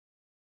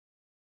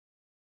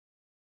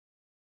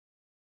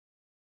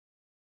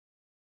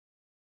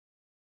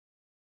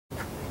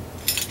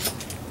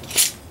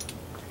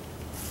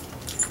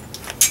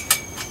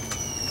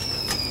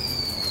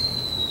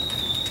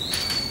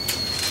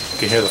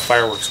can hear the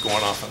fireworks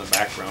going off in the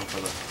background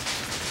for the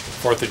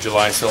 4th of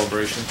July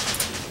celebration.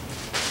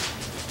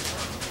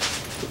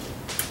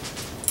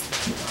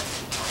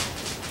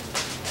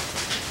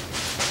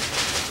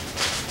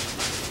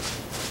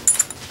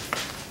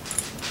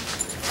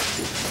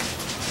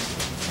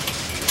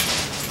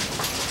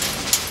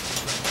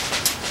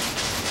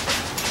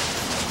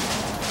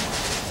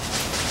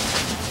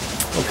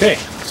 Okay,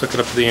 let's hook it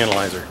up to the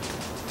analyzer.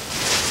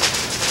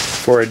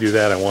 Before I do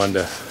that, I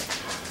wanted to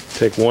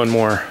take one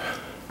more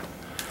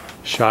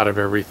shot of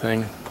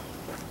everything.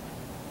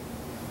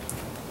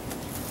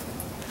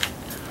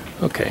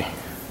 Okay.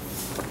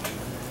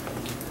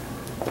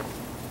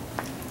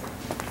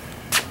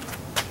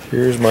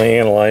 Here's my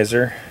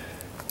analyzer.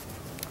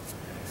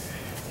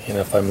 And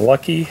if I'm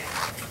lucky,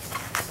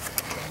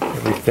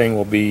 everything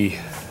will be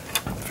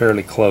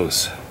fairly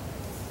close.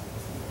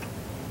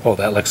 Oh,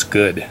 that looks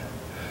good.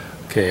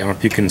 Okay, I don't know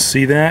if you can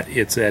see that.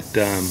 It's at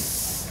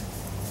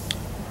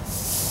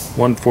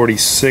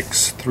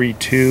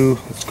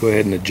 146.32. Let's go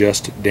ahead and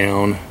adjust it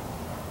down.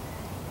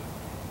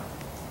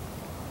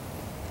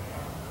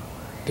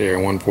 There,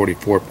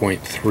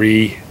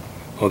 144.3.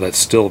 Oh, that's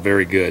still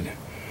very good.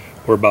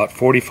 We're about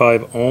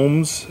 45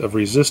 ohms of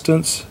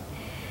resistance.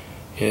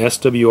 And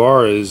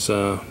SWR is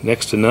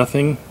next to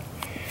nothing.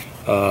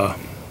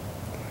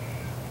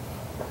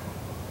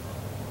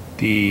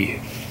 The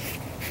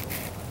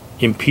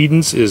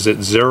impedance is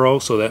at 0,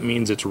 so that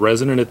means it's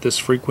resonant at this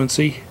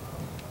frequency.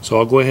 So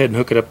I'll go ahead and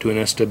hook it up to an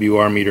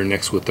SWR meter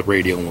next with the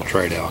radio and we'll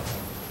try it out.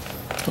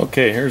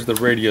 Okay, here's the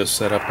radio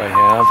setup I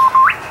have.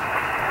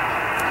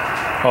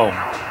 Oh,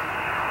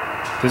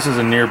 this is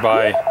a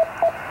nearby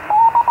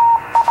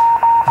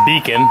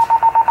beacon.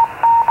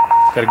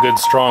 Got a good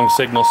strong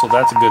signal, so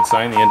that's a good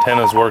sign. The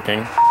antenna's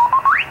working.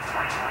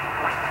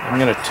 I'm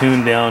going to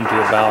tune down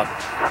to about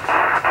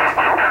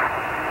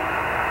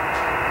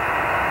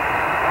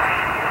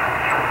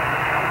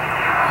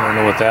I don't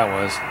know what that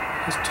was.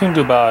 Let's tune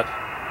to about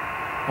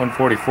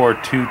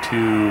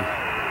 144.225.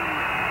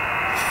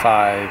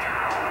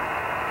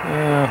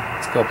 Yeah,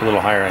 let's go up a little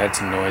higher. I had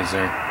some noise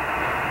there.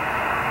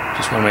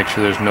 Just want to make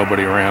sure there's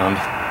nobody around.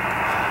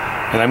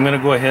 And I'm going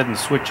to go ahead and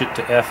switch it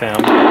to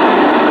FM.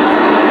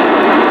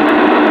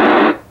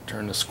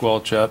 Turn the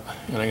squelch up,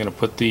 and I'm going to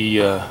put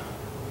the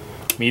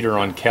meter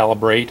on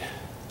calibrate.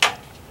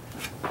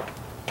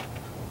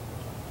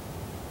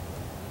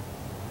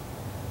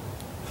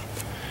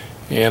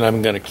 And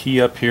I'm going to key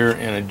up here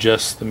and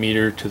adjust the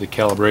meter to the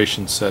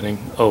calibration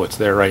setting. Oh, it's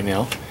there right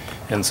now.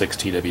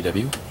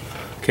 N6TWW.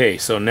 Okay,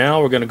 so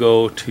now we're going to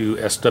go to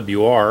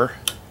SWR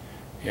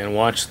and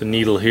watch the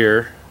needle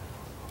here.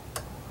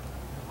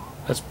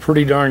 That's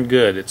pretty darn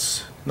good.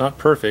 It's not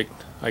perfect.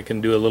 I can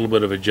do a little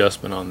bit of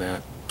adjustment on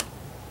that.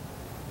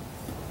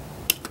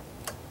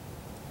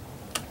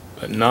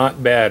 But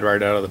not bad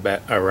right out of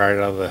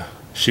the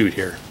chute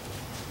here.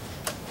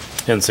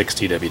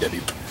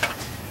 N6TWW.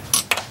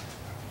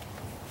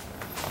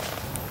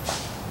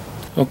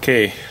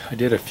 Okay, I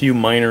did a few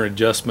minor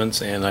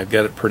adjustments and I've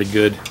got it pretty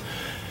good.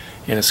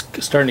 And it's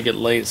starting to get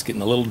late. It's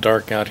getting a little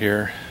dark out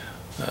here.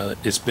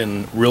 It's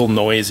been real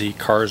noisy.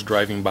 Cars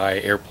driving by,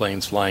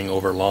 airplanes flying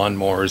over,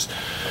 lawnmowers,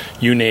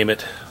 you name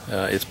it.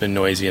 It's been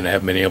noisy and I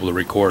haven't been able to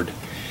record.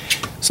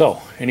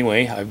 So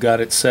anyway, I've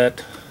got it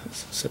set.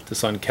 Set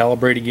this on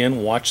calibrate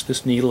again. Watch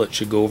this needle. It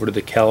should go over to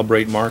the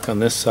calibrate mark on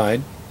this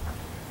side.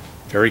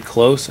 Very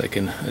close. I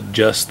can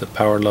adjust the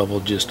power level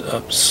just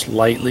up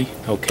slightly.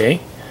 Okay.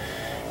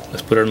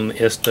 Let's put it on the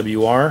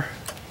SWR.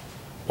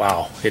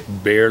 Wow,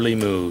 it barely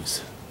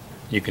moves.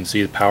 You can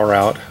see the power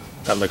out.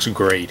 That looks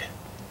great.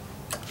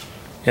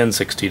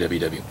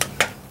 N6TWW.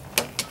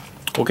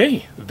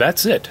 Okay,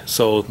 that's it.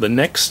 So the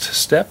next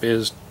step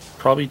is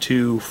probably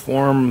to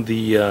form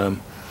the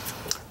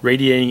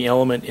radiating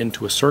element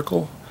into a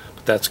circle,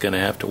 but that's going to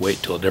have to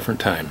wait till a different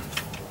time.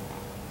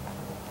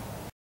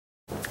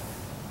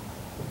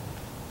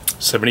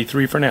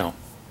 73 for now.